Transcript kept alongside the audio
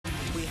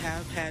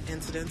have had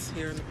incidents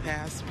here in the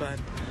past, but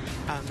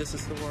this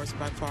is the worst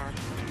by far.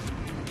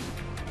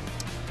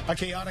 A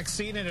chaotic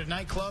scene at a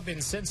nightclub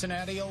in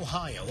Cincinnati,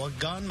 Ohio. A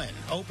gunman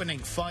opening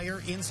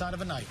fire inside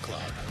of a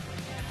nightclub.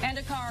 And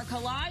a car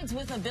collides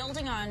with a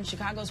building on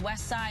Chicago's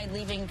west side,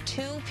 leaving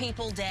 2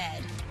 people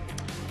dead.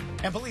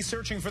 And police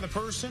searching for the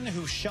person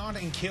who shot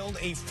and killed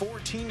a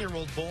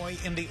 14-year-old boy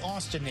in the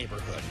Austin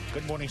neighborhood.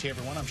 Good morning to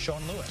everyone. I'm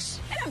Sean Lewis.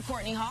 And I'm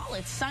Courtney Hall.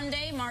 It's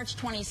Sunday, March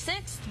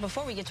 26th.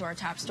 Before we get to our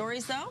top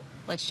stories, though,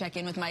 let's check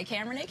in with Mike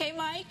Hammernick. Hey,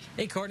 Mike.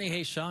 Hey, Courtney.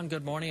 Hey, Sean.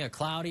 Good morning. A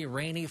cloudy,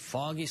 rainy,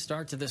 foggy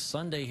start to this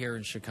Sunday here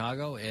in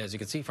Chicago. As you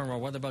can see from our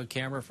weather bug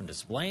camera from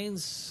Des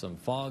Plaines, some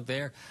fog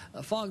there.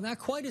 Fog not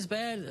quite as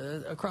bad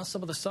across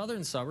some of the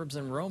southern suburbs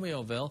in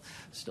Romeoville.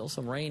 Still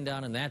some rain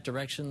down in that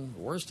direction.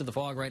 Worst of the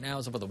fog right now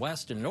is over the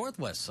west and northwest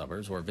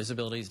suburbs, where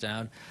visibility is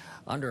down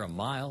under a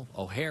mile.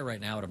 O'Hare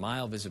right now at a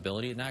mile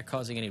visibility, not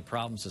causing any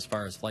problems as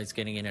far as flights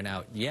getting in and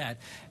out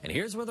yet. And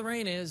here's where the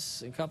rain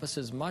is.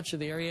 Encompasses much of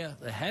the area.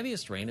 The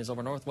heaviest rain is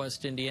over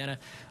northwest Indiana.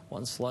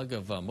 One slug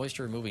of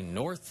moisture moving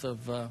north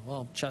of,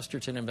 well,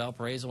 Chesterton and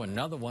Valparaiso.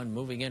 Another one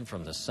moving in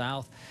from the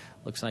south.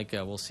 Looks like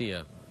we'll see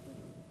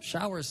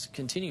showers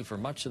continue for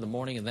much of the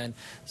morning, and then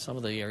some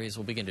of the areas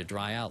will begin to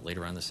dry out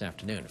later on this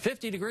afternoon.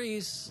 50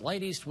 degrees,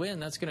 light east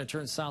wind. That's going to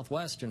turn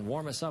southwest and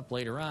warm us up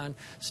later on.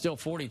 Still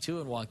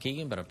 42 in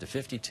Waukegan, but up to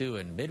 52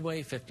 in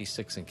Midway,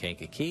 56 in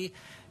Kankakee,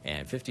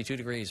 and 52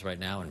 degrees right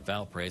now in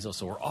Valparaiso.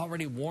 So we're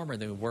already warmer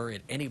than we were at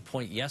any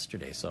point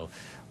yesterday. So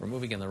we're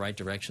moving in the right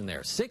direction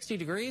there. 60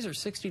 degrees or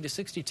 60 to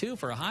 62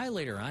 for a high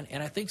later on,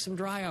 and I think some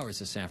dry hours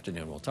this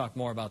afternoon. We'll talk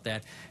more about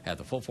that. Have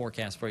the full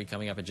forecast for you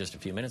coming up in just a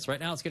few minutes.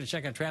 Right now, let's get a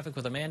check on traffic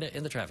with Amanda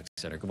in the traffic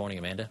center. Good morning,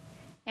 Amanda.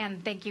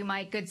 And thank you,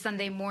 Mike. Good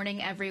Sunday morning,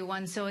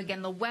 everyone. So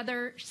again, the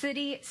weather,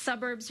 city,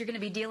 suburbs, you're going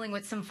to be dealing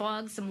with some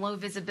fog, some low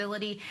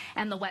visibility,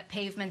 and the wet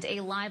pavement.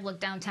 A live look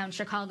downtown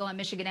Chicago on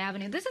Michigan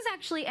Avenue. This is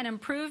actually an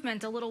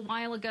improvement. A little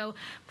while ago,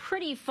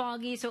 pretty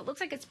foggy, so it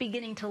looks like it's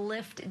beginning to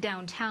lift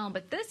downtown.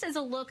 But this is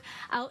a look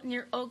out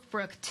near Oak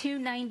Brook,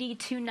 290,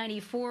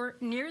 294,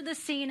 near the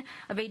scene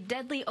of a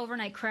deadly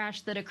overnight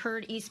crash that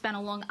occurred eastbound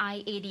along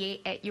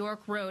I-88 at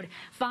York Road.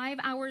 5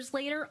 hours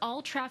later,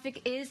 all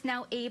traffic is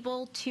now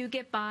able to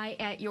get by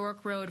at York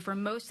Road. For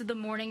most of the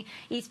morning,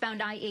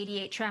 eastbound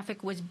I-88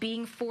 traffic was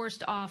being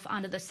forced off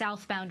onto the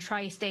southbound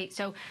tri-state.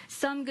 So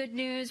some good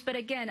news, but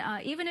again,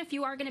 even if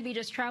you are going to be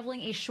just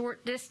traveling a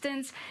short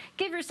distance,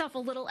 give yourself a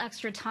little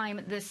extra time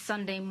this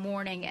Sunday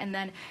morning. And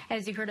then,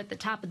 as you heard at the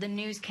top of the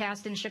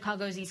newscast, in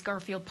Chicago's East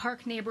Garfield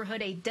Park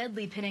neighborhood, a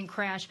deadly pin-in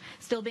crash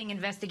still being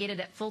investigated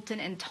at Fulton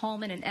and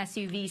Tallman, an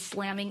SUV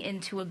slamming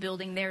into a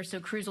building there. So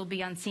crews will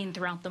be on scene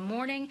throughout the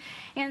morning.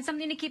 And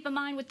something to keep in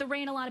mind with the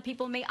rain, a lot of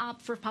people may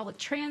opt for public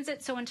transit.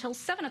 So until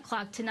 7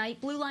 o'clock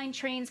tonight, Blue Line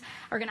trains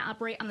are going to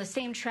operate on the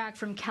same track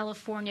from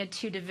California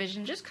to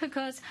Division. Just could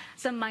cause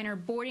some minor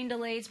boarding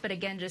delays, but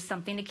again, just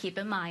something to keep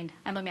in mind.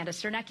 I'm Amanda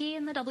Sternecki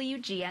in the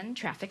WGN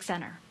Traffic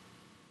Center.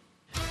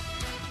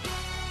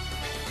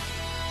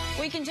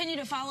 We continue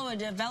to follow a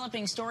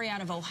developing story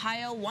out of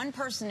Ohio. One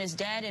person is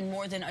dead and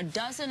more than a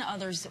dozen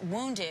others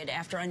wounded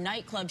after a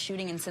nightclub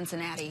shooting in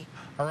Cincinnati.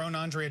 Our own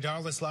Andrea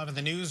Darlis live in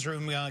the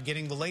newsroom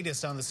getting the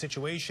latest on the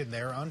situation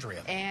there.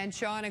 Andrea. And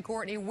Sean and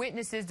Courtney,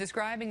 witnesses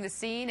describing the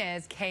scene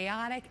as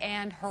chaotic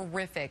and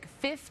horrific.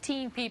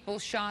 15 people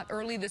shot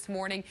early this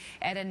morning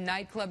at a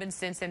nightclub in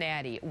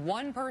Cincinnati.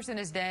 One person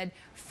is dead,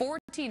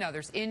 14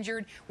 others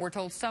injured. We're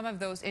told some of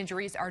those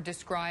injuries are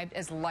described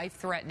as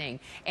life-threatening.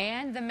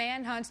 And the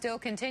manhunt still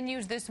continues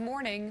this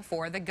morning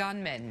for the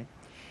gunman.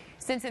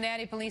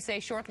 Cincinnati police say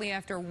shortly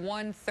after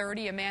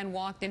 1:30, a man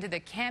walked into the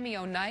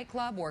Cameo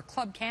nightclub, or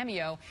Club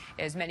Cameo,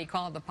 as many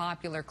call it, the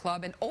popular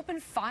club, and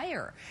opened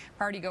fire.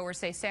 Partygoers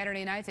say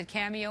Saturday nights at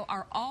Cameo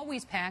are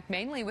always packed,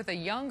 mainly with a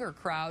younger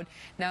crowd.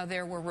 Now,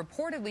 there were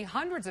reportedly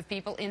hundreds of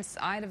people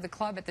inside of the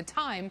club at the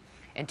time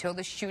until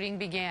the shooting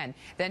began.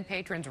 Then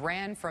patrons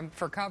ran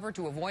for cover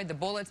to avoid the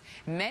bullets,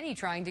 many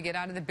trying to get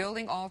out of the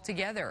building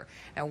altogether.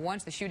 Now,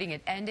 once the shooting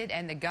had ended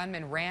and the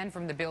gunman ran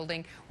from the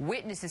building,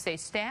 witnesses say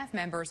staff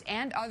members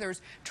and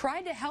others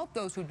tried to help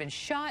those who'd been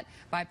shot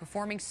by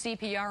performing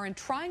CPR and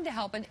trying to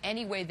help in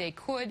any way they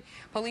could.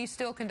 Police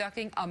still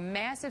conducting a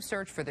massive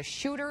search for the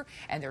shooter,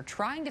 and they're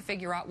trying to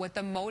figure out what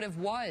the motive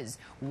was,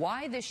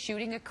 why this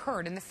shooting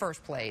occurred in the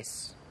first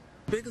place.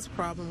 Biggest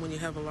problem when you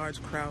have a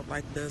large crowd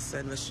like this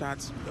and the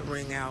shots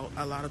ring out,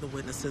 a lot of the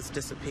witnesses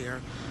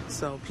disappear.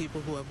 So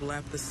people who have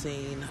left the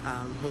scene,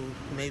 who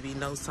maybe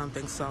know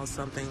something, saw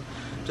something,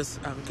 just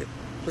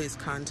please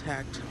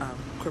contact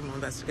Criminal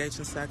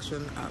Investigation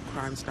Section,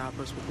 Crime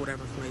Stoppers, with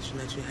whatever information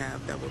that you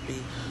have. That would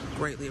be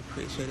greatly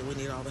appreciated. We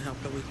need all the help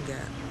that we can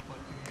get.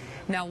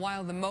 Now,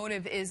 while the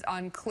motive is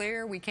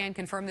unclear, we can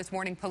confirm this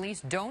morning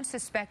police don't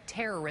suspect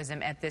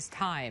terrorism at this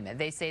time.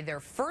 They say their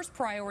first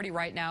priority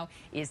right now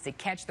is to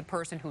catch the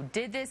person who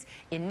did this.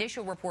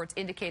 Initial reports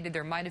indicated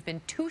there might have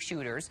been 2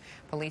 shooters.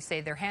 Police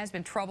say there has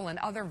been trouble and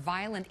other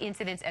violent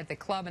incidents at the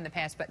club in the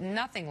past, but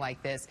nothing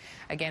like this.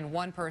 Again,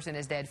 1 person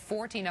is dead,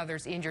 14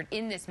 others injured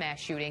in this mass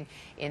shooting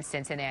in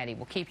Cincinnati.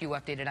 We'll keep you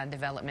updated on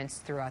developments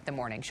throughout the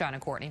morning. Sean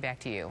and Courtney, back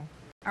to you.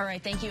 All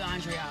right, thank you,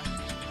 Andrea.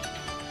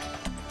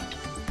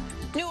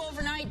 New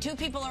overnight, 2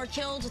 people are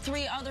killed,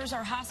 3 others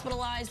are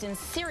hospitalized in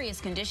serious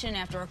condition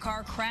after a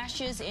car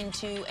crashes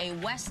into a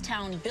West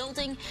Town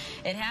building.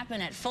 It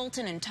happened at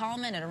Fulton and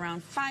Tallman at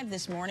around 5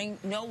 this morning.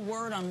 No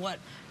word on what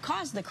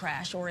caused the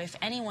crash or if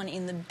anyone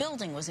in the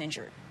building was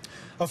injured.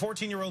 A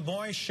 14-year-old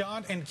boy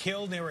shot and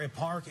killed near a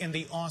park in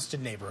the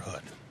Austin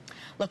neighborhood.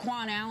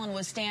 Laquan Allen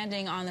was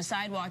standing on the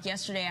sidewalk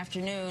yesterday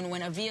afternoon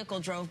when a vehicle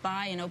drove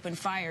by and opened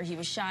fire. He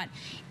was shot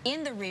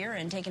in the rear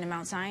and taken to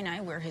Mount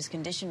Sinai, where his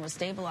condition was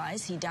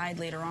stabilized. He died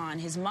later on.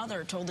 His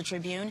mother told the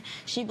Tribune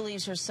she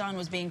believes her son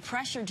was being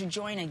pressured to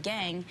join a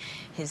gang.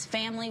 His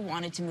family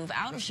wanted to move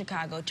out of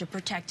Chicago to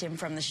protect him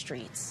from the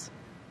streets.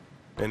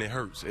 And it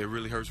hurts. It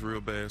really hurts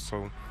real bad,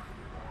 so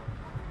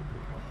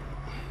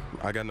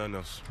I got nothing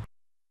else.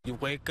 You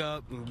wake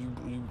up and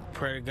you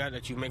pray to God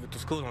that you make it to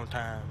school on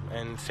time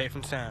and safe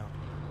and sound,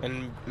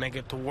 and make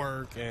it to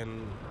work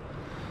and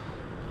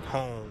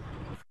home.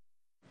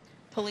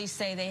 Police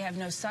say they have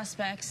no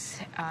suspects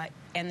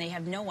and they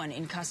have no one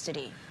in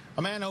custody.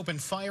 A man opened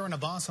fire on a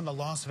bus on the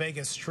Las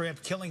Vegas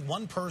Strip, killing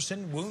 1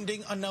 person,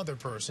 wounding another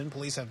person.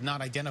 Police have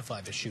not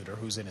identified the shooter,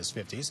 who's in his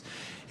 50s.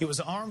 He was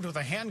armed with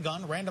a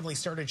handgun, randomly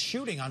started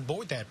shooting on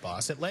board that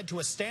bus. It led to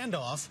a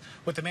standoff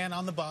with the man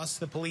on the bus,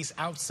 the police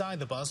outside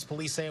the bus.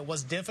 Police say it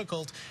was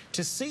difficult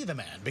to see the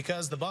man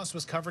because the bus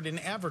was covered in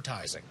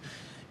advertising.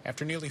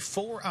 After nearly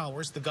 4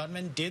 hours, the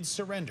gunman did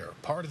surrender.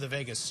 Part of the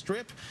Vegas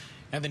Strip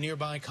and the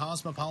nearby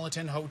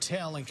Cosmopolitan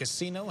Hotel and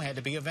Casino had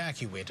to be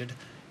evacuated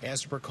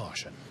as a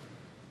precaution.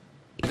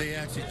 They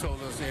actually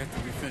told us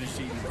after we finished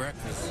eating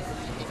breakfast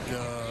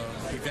to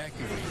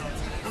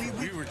evacuate.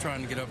 We were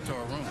trying to get up to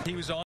our room. He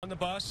was on the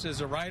bus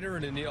as a rider,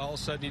 and then all of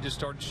a sudden he just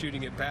started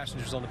shooting at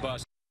passengers on the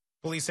bus.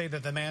 Police say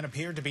that the man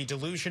appeared to be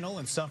delusional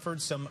and suffered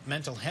some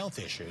mental health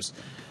issues.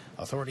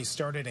 Authorities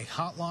started a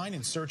hotline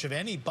in search of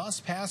any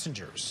bus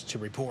passengers to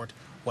report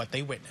what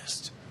they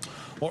witnessed.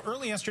 Well,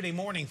 early yesterday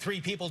morning, 3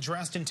 people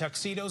dressed in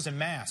tuxedos and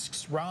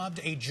masks robbed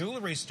a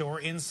jewelry store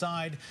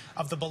inside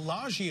of the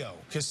Bellagio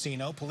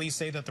Casino. Police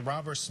say that the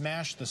robbers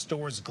smashed the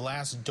store's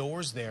glass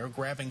doors there,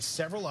 grabbing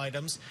several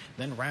items,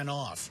 then ran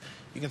off.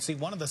 You can see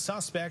one of the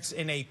suspects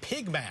in a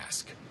pig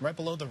mask right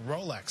below the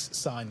Rolex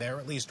sign there.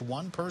 At least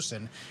 1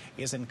 person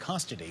is in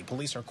custody.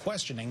 Police are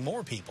questioning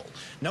more people.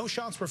 No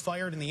shots were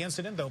fired in the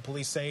incident, though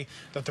police say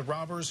that the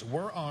robbers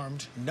were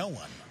armed. No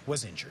one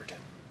was injured.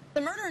 The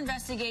murder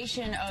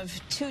investigation of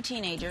 2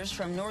 teenagers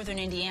from northern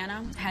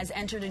Indiana has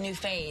entered a new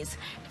phase.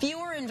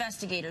 Fewer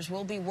investigators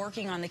will be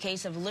working on the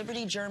case of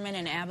Liberty German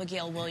and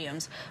Abigail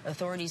Williams.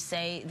 Authorities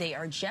say they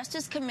are just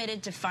as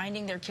committed to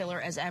finding their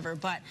killer as ever,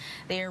 but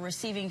they are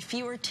receiving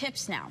fewer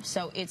tips now,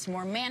 so it's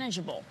more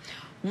manageable.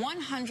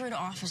 100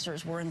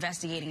 officers were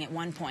investigating at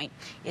one point.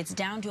 It's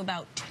down to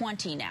about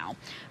 20 now.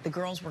 The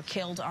girls were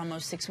killed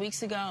almost 6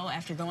 weeks ago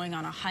after going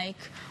on a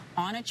hike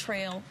on a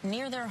trail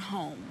near their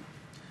home.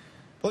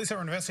 Police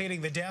are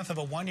investigating the death of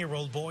a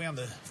 1-year-old boy on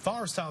the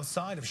far south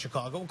side of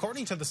Chicago.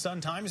 According to the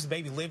Sun-Times, the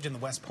baby lived in the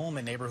West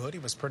Pullman neighborhood. He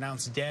was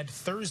pronounced dead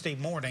Thursday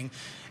morning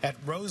at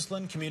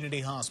Roseland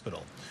Community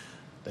Hospital.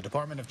 The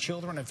Department of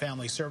Children and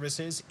Family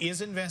Services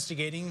is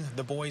investigating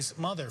the boy's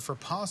mother for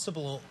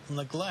possible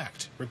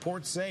neglect.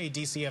 Reports say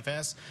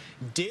DCFS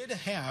did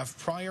have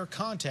prior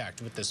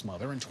contact with this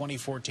mother in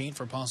 2014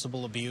 for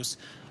possible abuse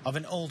of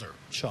an older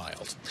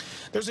child.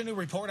 There's a new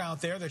report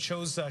out there that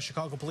shows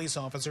Chicago police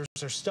officers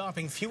are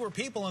stopping fewer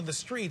people on the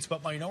streets,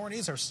 but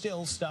minorities are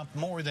still stopped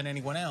more than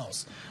anyone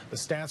else. The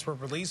stats were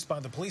released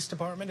by the police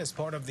department as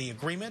part of the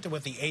agreement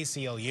with the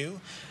ACLU.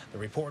 The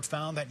report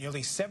found that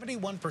nearly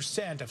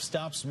 71% of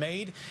stops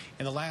made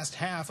in the last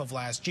half of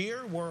last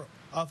year were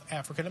of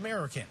African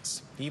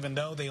Americans, even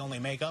though they only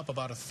make up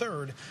about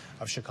 1/3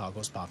 of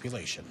Chicago's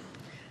population.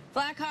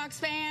 Blackhawks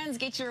fans,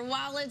 get your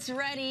wallets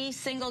ready.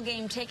 Single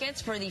game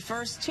tickets for the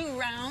first 2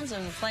 rounds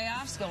of the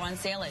playoffs go on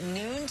sale at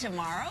noon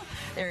tomorrow.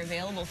 They're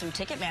available through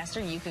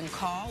Ticketmaster. You can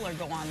call or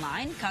go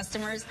online.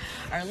 Customers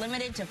are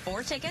limited to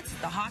 4 tickets.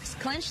 The Hawks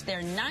clinched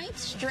their 9th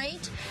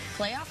straight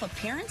playoff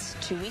appearance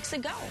 2 weeks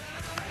ago.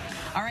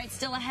 All right,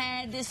 still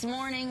ahead this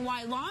morning,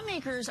 why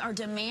lawmakers are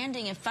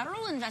demanding a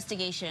federal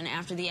investigation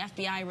after the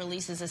FBI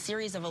releases a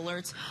series of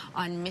alerts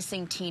on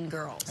missing teen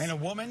girls. And a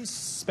woman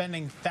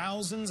spending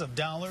thousands of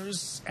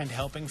dollars and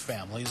helping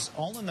families,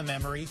 all in the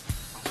memory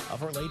of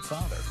her late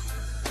father.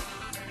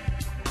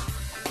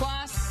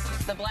 Plus,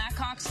 the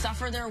Blackhawks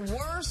suffer their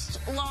worst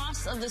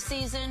loss of the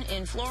season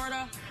in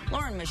Florida.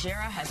 Lauren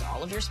Majera has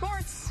all of your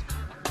sports.